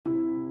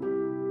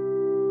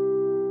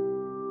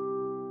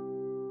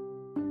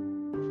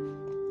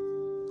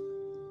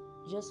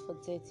Just for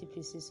 30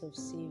 pieces of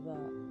silver,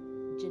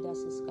 Judas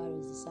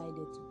Iscariot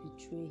decided to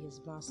betray his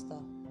master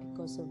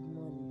because of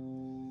money.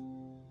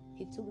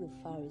 He took the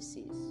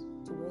Pharisees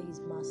to where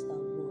his master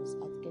was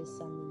at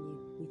Gethsemane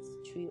with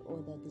 3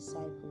 other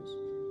disciples.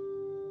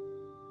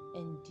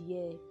 And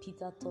there,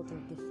 Peter thought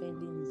of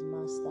defending his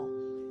master,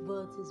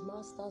 but his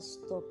master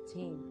stopped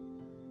him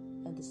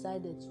and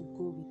decided to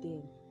go with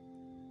them.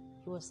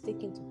 He was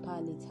taken to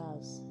Pilate's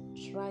house,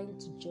 trying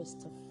to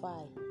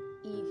justify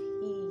if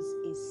he is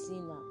a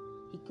sinner.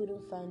 He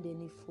couldn't find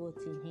any fault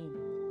in him,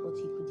 but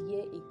he could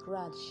hear a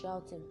crowd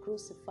shouting,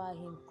 "Crucify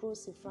him,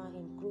 crucify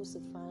him,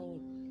 crucify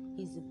him.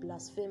 He's a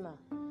blasphemer."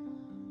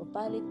 But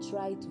Pilate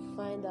tried to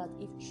find out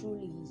if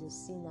truly he's a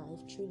sinner,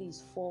 if truly he's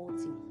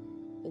faulty,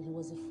 but he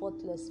was a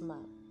faultless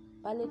man.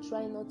 Pilate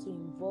tried not to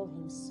involve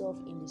himself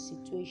in the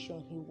situation.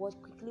 He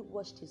quickly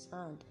washed his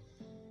hand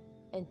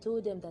and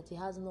told them that he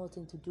has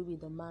nothing to do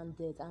with the man's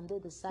death, and they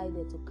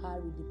decided to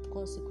carry the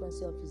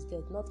consequences of his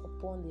death not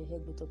upon their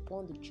head but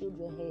upon the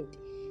children's head.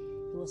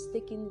 He was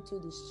taken into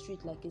the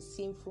street like a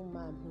sinful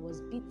man. He was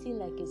beaten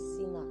like a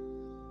sinner.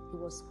 He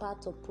was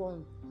spat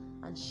upon,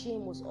 and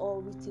shame was all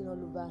written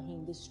all over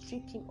him. They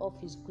stripped him of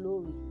his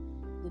glory.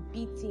 They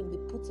beat him. They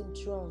put him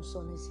thrones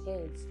on his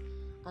head,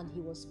 and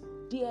he was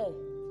there.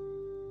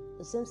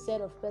 The same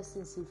set of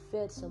persons he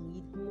fed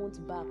some months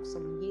back,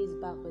 some years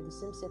back, were the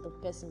same set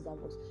of persons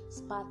that was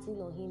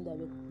spitting on him, that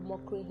were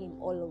mocking him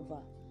all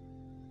over.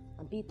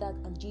 And Peter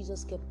and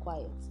Jesus kept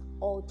quiet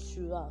all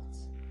throughout.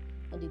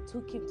 And they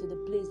took him to the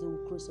place they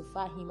would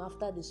crucify him.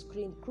 After they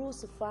screamed,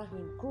 "Crucify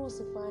him,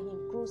 crucify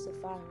him,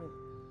 crucify him."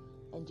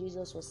 And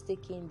Jesus was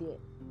taken there.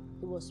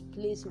 He was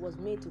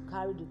made to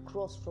carry the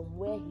cross from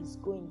where he's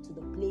going to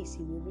the place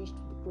he will reach to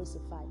be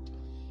crucified.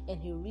 And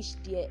he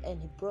reached there and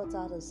he brought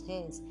out his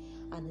hands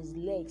and his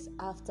legs.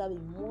 After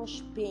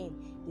much pain,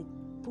 they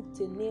put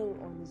a nail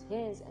on his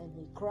hands and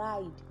he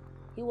cried.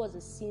 He was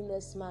a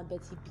sinless man,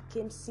 but he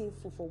became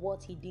sinful for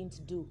what he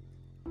didn't do.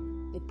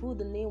 They put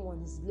the nail on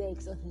his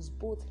legs and his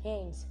both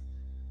hands,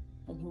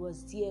 and he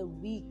was there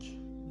weak,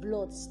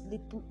 blood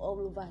slipping all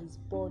over his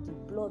body.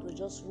 Blood was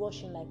just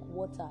rushing like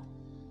water.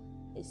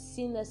 A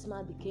sinless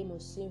man became a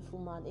sinful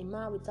man. A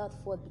man without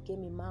fault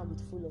became a man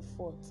with full of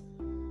fault.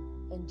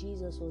 And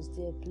Jesus was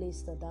there,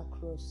 placed at that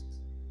cross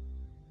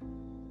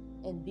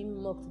and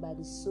being mocked by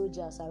the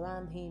soldiers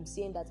around him,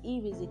 saying that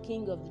if he's the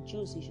king of the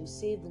Jews, he should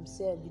save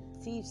himself. The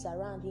thieves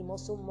around him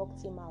also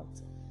mocked him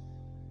out.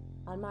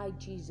 And my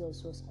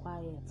Jesus was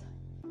quiet.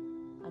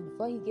 And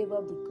before he gave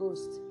up the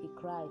ghost, he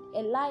cried,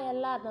 "Eli,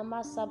 Eli,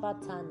 lama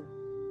sabachthani."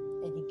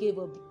 And he gave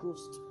up the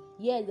ghost.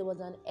 Yes, there was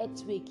an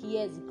earthquake.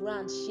 Yes, the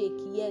ground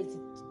shake. Yes, the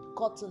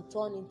cotton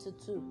turned into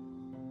 2.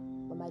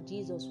 But my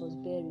Jesus was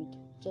buried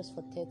just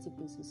for 30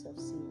 pieces of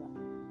silver.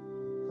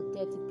 For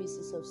 30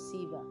 pieces of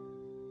silver,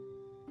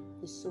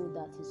 he sold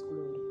out his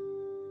glory.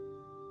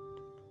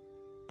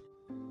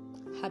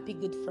 Happy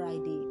Good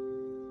Friday.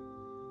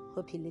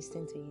 Hope you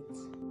listen to it.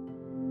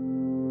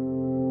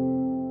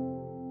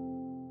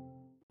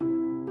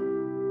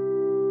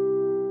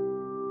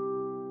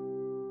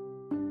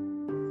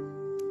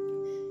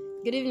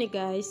 Good evening,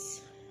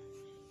 guys.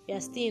 We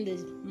are still in the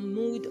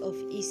mood of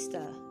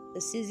Easter,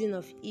 the season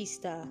of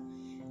Easter,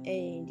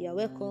 and you are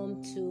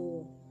welcome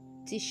to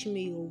Teach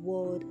Me Your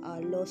Word,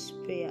 our Lord's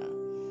Prayer.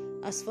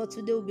 As for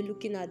today, we'll be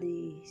looking at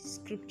the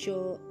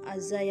scripture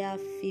Isaiah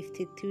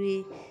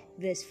 53,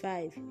 verse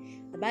 5.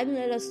 The Bible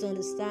led us to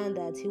understand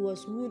that he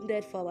was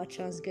wounded for our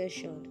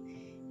transgression,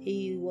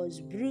 he was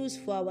bruised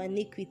for our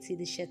iniquity,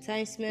 the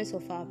chastisement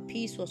of our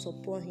peace was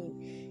upon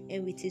him,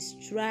 and with his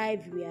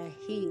stripes we are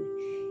healed.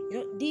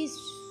 This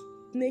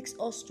makes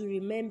us to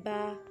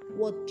remember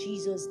what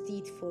Jesus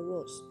did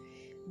for us.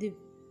 The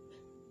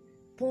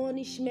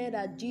punishment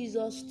that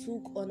Jesus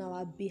took on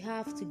our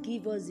behalf to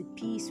give us the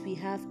peace we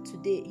have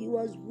today. He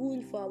was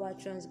wounded for our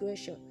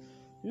transgression.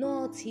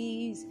 Not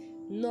his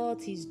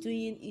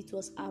doing, it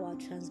was our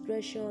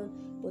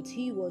transgression, but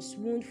he was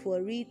wounded for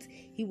it.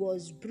 He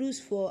was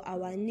bruised for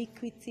our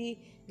iniquity.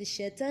 The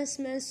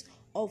chastisement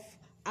of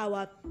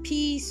our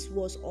peace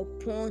was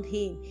upon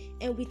him,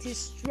 and with his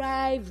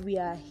stripes we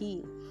are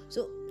healed.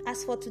 So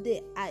as for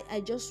today,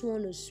 I just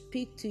want to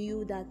speak to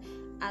you that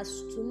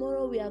as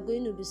tomorrow we are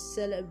going to be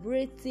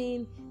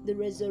celebrating the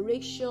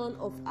resurrection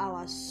of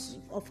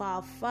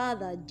our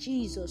Father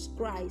Jesus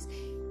Christ.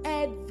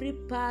 Every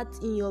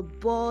part in your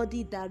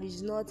body that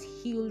is not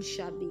healed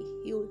shall be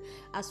healed,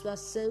 as we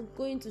are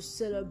going to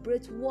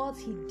celebrate what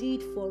he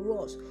did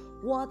for us.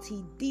 What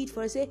he did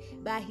for us. Say,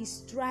 by his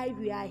stripe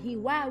we are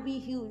healed. Why are we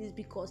healed? Is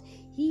because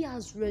he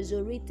has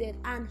resurrected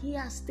and he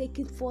has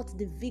taken forth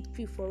the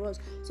victory for us.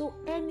 So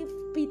any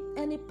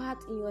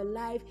part in your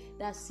life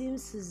that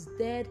seems is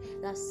dead,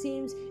 that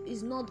seems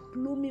is not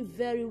blooming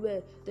very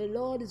well, the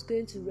Lord is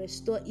going to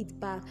restore it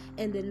back,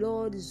 and the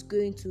Lord is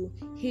going to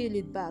heal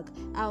it back.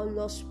 Our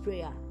Lord's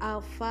Prayer.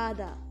 Our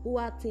Father who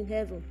art in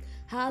heaven,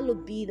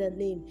 hallowed be thy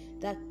name.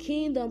 Thy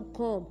kingdom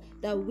come,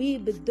 thy will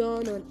be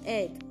done on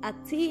earth as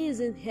it is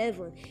in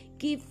heaven.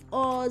 Give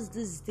us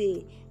this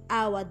day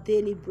our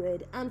daily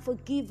bread, and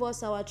forgive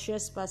us our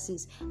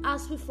trespasses,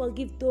 as we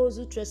forgive those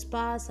who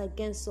trespass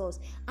against us.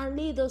 And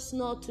lead us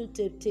not to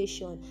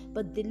temptation,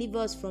 but deliver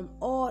us from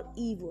all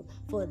evil.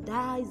 For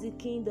thine is the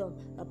kingdom,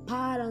 the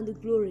power, and the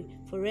glory,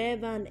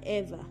 forever and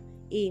ever.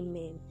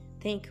 Amen.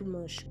 Thank you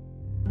much.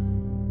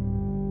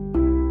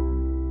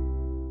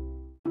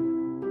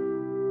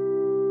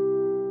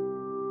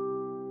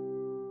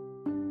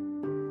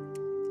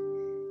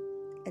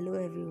 Hello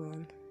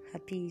everyone,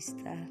 happy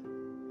Easter.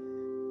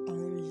 I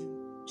want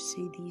to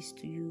say this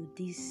to you.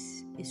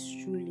 This is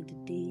truly the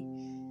day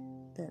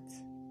that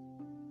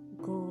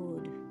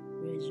God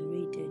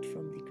resurrected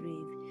from the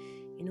grave.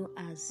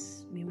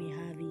 As we may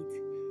have it,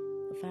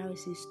 the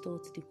Pharisees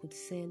thought they could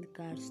send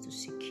guards to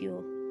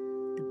secure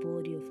the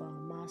body of our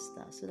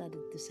master so that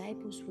the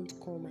disciples won't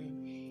come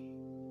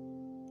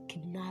and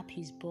kidnap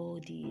his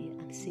body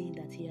and saying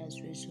that he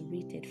has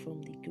resurrected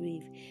from the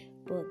grave.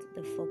 But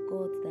they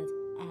forgot that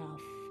our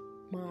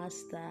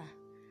master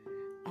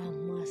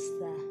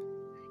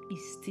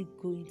is still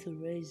going to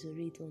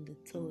resurrect on the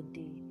third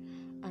day.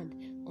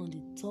 And on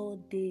the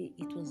third day,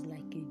 it was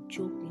like a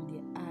joke in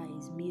their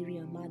eyes. Mary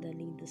and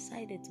Magdalene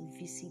decided to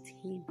visit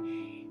him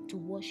to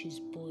wash his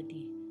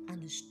body,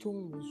 and the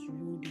stone was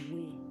rolled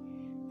away.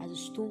 As the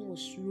stone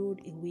was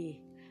rolled away,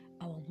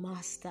 our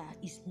master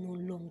is no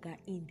longer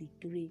in the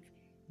grave.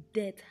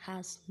 Death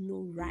has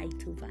no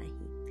right over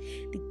him.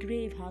 The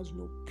grave has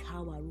no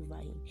power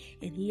over him.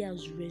 And he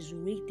has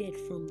resurrected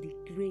from the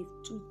grave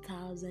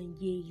 2,000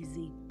 years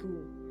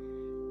ago.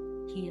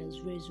 He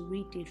has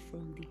resurrected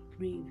from the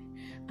grave.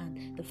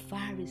 And the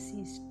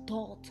Pharisees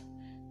thought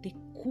they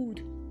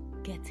could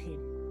get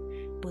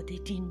him, but they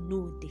didn't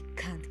know they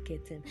can't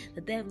get him.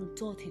 The devil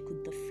thought he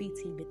could defeat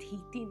him, but he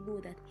didn't know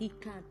that he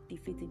can't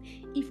defeat him.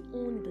 If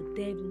only the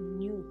devil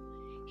knew,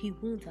 he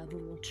won't have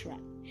even tried.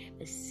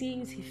 But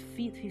since he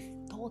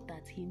thought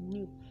that he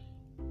knew,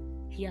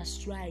 he has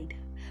tried.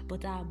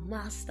 But our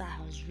master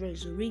has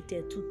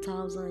resurrected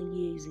 2,000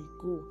 years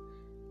ago.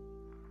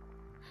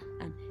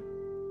 And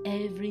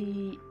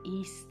every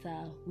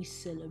Easter we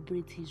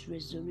celebrate his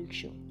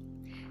resurrection.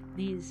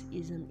 This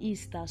is an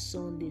Easter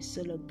Sunday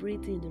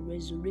celebrating the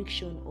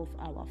resurrection of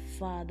our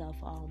Father, of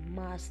our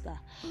Master,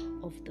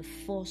 of the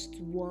first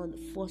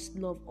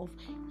love, of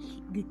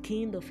the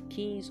King of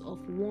Kings,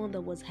 of one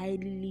that was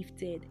highly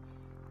lifted.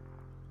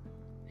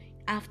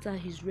 After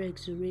his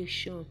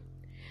resurrection,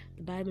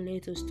 the Bible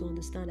lets us to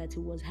understand that he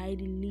was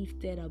highly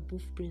lifted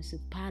above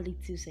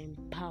principalities and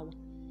power.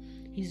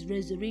 His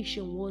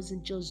resurrection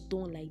wasn't just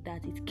done like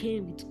that. It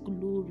came with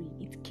glory.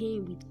 It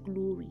came with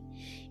glory.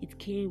 It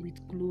came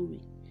with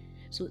glory.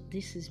 So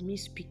this is me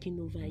speaking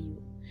over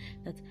you,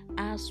 that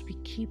as we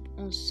keep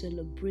on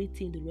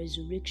celebrating the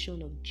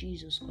resurrection of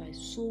Jesus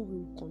Christ, so we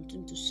will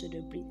continue to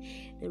celebrate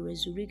the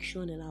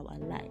resurrection in our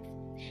life.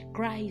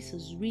 Christ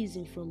has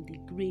risen from the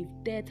grave.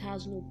 Death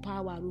has no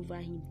power over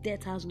him.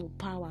 Death has no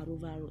power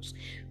over us.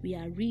 We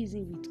are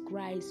risen with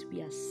Christ.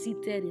 We are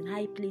seated in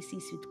high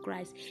places with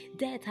Christ.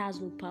 Death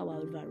has no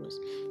power over us.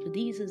 So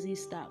this is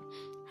Easter.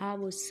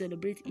 Have us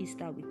celebrate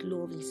Easter with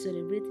love and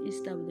celebrate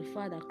Easter with the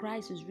Father.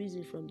 Christ is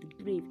risen from the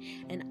grave,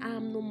 and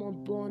I'm no more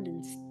bound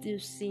in still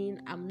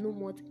sin. I'm no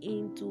more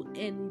into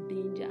any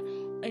danger,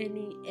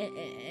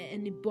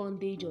 any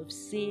bondage of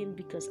sin,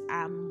 because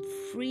I'm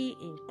free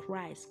in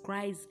Christ.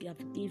 Christ has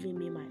given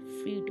me my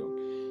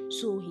freedom,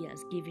 so he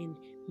has given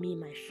me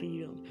my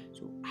freedom.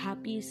 So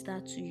happy Easter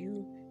to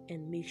you,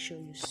 and make sure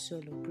you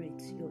celebrate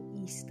your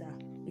Easter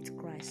with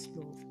Christ's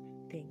love.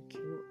 Thank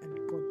you, and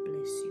God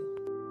bless you.